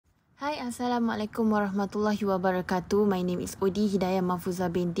Hai, Assalamualaikum warahmatullahi wabarakatuh. My name is Odi Hidayah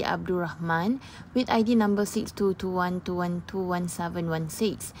Mahfuza binti Abdul Rahman with ID number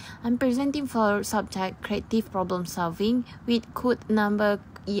 622121211716. I'm presenting for subject Creative Problem Solving with code number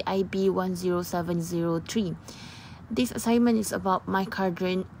EIB 10703. This assignment is about my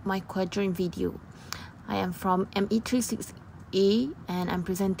quadrant video. I am from ME36A and I'm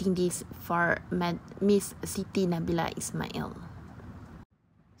presenting this for Miss Siti Nabila Ismail.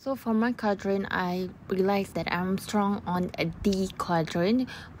 So for my quadrant, I realized that I'm strong on a D quadrant,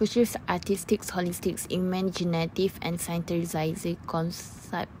 which is artistic, holistic, imaginative, and synthesizing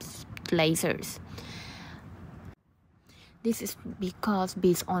conceptualizers. This is because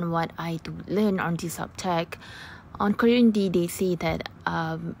based on what I do learn on this subject, on quadrant D, they say that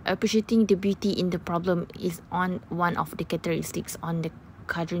appreciating the beauty in the problem is on one of the characteristics on the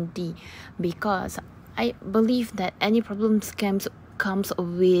quadrant D, because I believe that any problems comes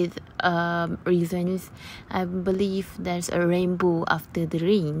with reasons. I believe there's a rainbow after the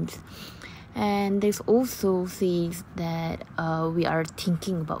rains, and there's also says that we are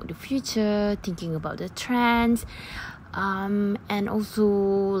thinking about the future, thinking about the trends, and also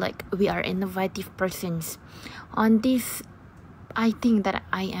like we are innovative persons. On this, I think that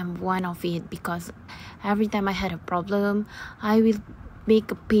I am one of it, because every time I had a problem, I will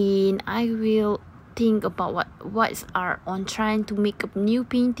make a paint, I will think about what's are on trying to make a new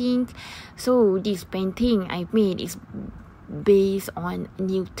painting. So this painting I made is based on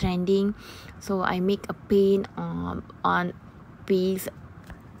new trending, so I make a paint on base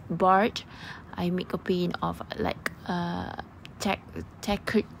board. I make a paint of like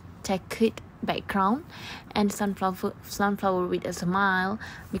checkered background and sunflower with a smile,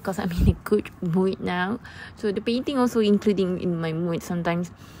 because I'm in a good mood now. So the painting also including in my mood sometimes.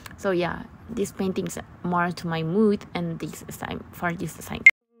 So yeah, this painting is more to my mood, and this is time for this assignment.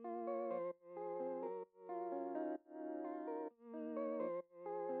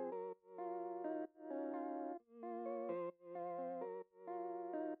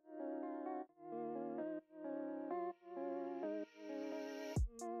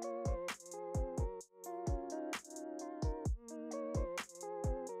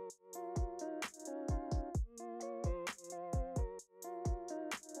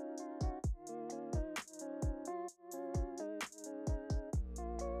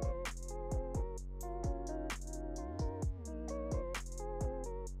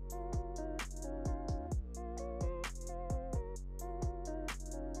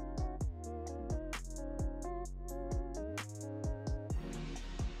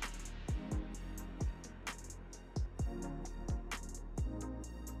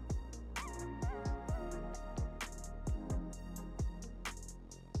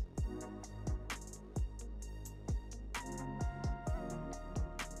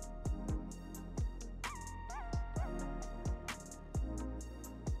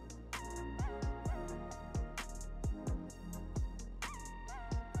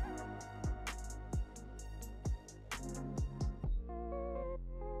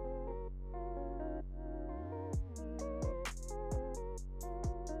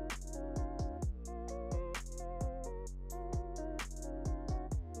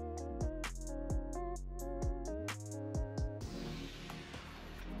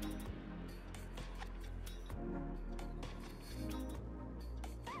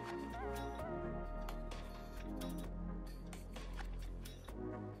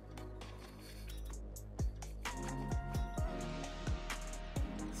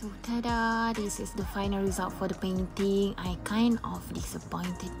 So tada, this is the final result for the painting. I kind of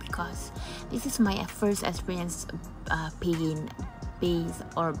disappointed because this is my first experience paint base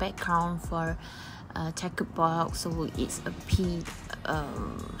or background for checkered box, so it's a bit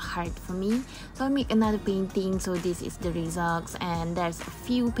hard for me. So I make another painting, so this is the results, and there's a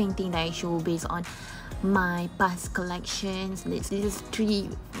few painting that I show based on my past collections. This is three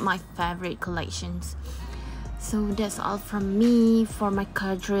my favorite collections. So that's all from me for my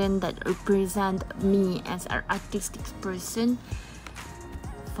quadrant that represent me as an artistic person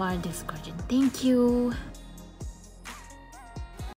for this quadrant. Thank you.